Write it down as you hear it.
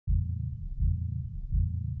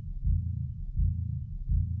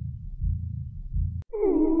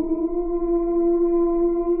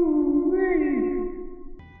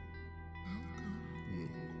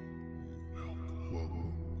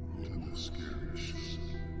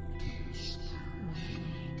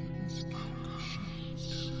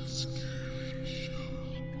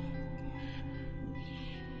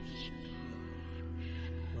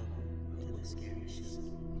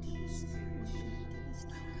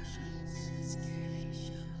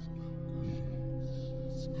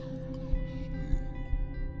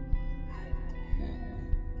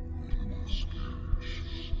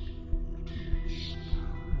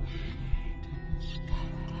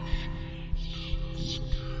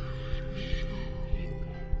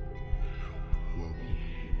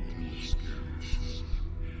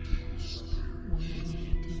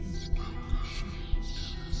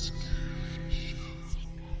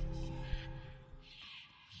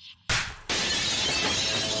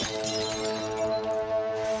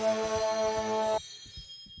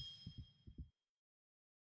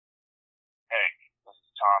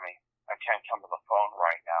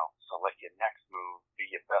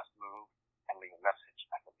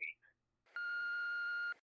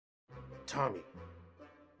Tommy,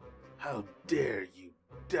 how dare you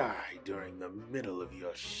die during the middle of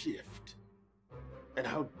your shift? And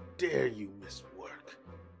how dare you miss work?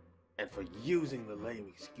 And for using the lame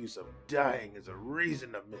excuse of dying as a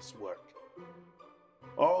reason to miss work.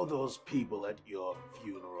 All those people at your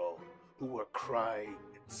funeral who were crying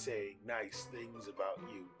and saying nice things about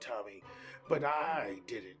you, Tommy, but I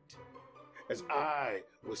didn't, as I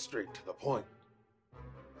was straight to the point.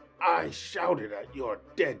 I shouted at your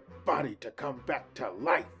dead body to come back to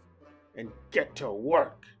life and get to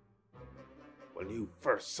work. When you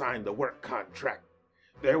first signed the work contract,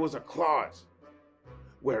 there was a clause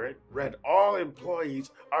where it read all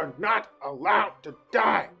employees are not allowed to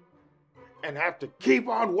die and have to keep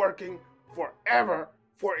on working forever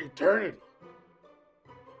for eternity.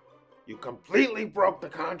 You completely broke the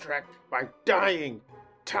contract by dying,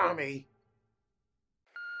 Tommy.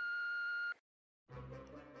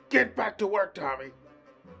 Get back to work, Tommy.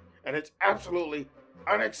 And it's absolutely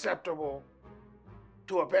unacceptable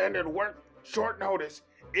to abandon work short notice,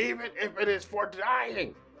 even if it is for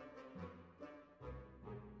dying.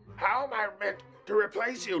 How am I meant to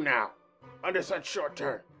replace you now under such short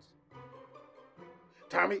terms?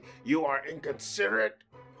 Tommy, you are inconsiderate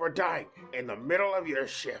for dying in the middle of your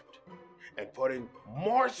shift and putting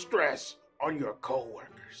more stress on your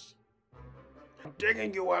co-workers. I'm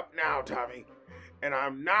digging you up now, Tommy, and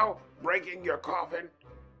I'm now breaking your coffin.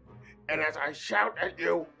 And as I shout at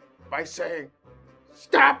you by saying,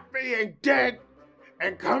 "Stop being dead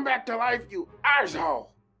and come back to life, you arsehole!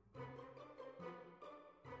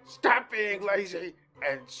 Stop being lazy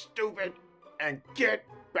and stupid and get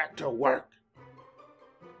back to work."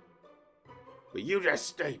 But you just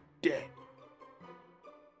stay dead.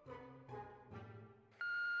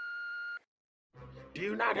 Do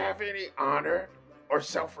you not have any honor or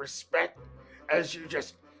self-respect as you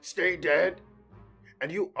just stay dead and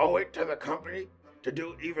you owe it to the company to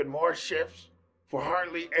do even more shifts for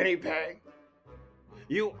hardly any pay?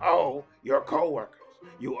 You owe your coworkers,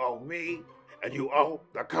 you owe me, and you owe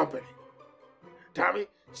the company. Tommy,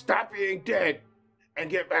 stop being dead and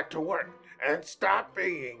get back to work. And stop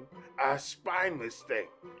being a spineless thing.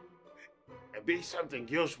 And be something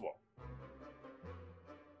useful.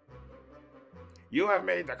 You have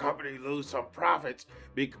made the company lose some profits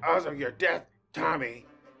because of your death, Tommy.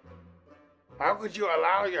 How could you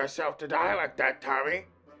allow yourself to die like that, Tommy?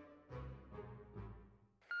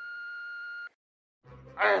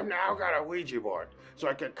 I have now got a Ouija board, so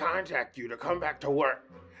I can contact you to come back to work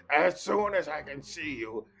as soon as I can see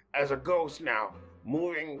you as a ghost now,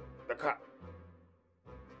 moving the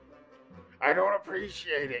I don't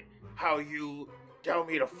appreciate it how you tell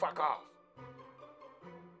me to fuck off.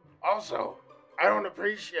 Also, I don't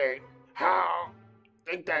appreciate how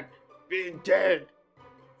think that being dead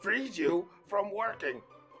frees you from working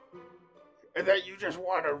and that you just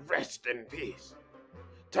want to rest in peace.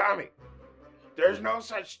 Tommy, there's no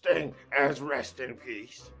such thing as rest in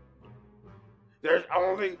peace. There's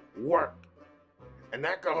only work, and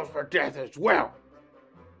that goes for death as well.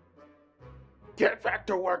 Get back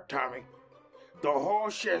to work, Tommy. The whole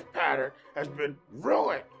shift pattern has been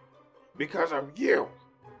ruined because of you.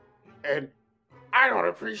 And I don't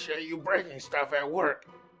appreciate you breaking stuff at work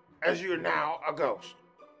as you're now a ghost.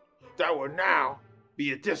 That will now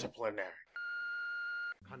be a disciplinary.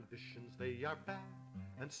 Conditions, they are bad,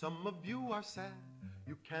 and some of you are sad.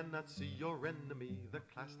 You cannot see your enemy, the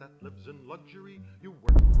class that lives in luxury. You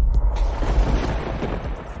work.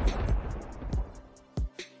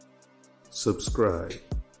 Subscribe,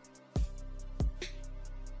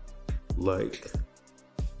 like,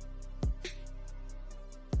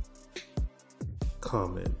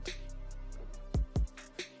 comment,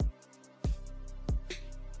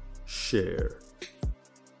 share,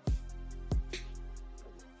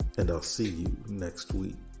 and I'll see you next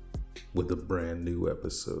week with a brand new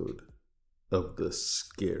episode of The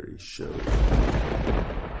Scary Show.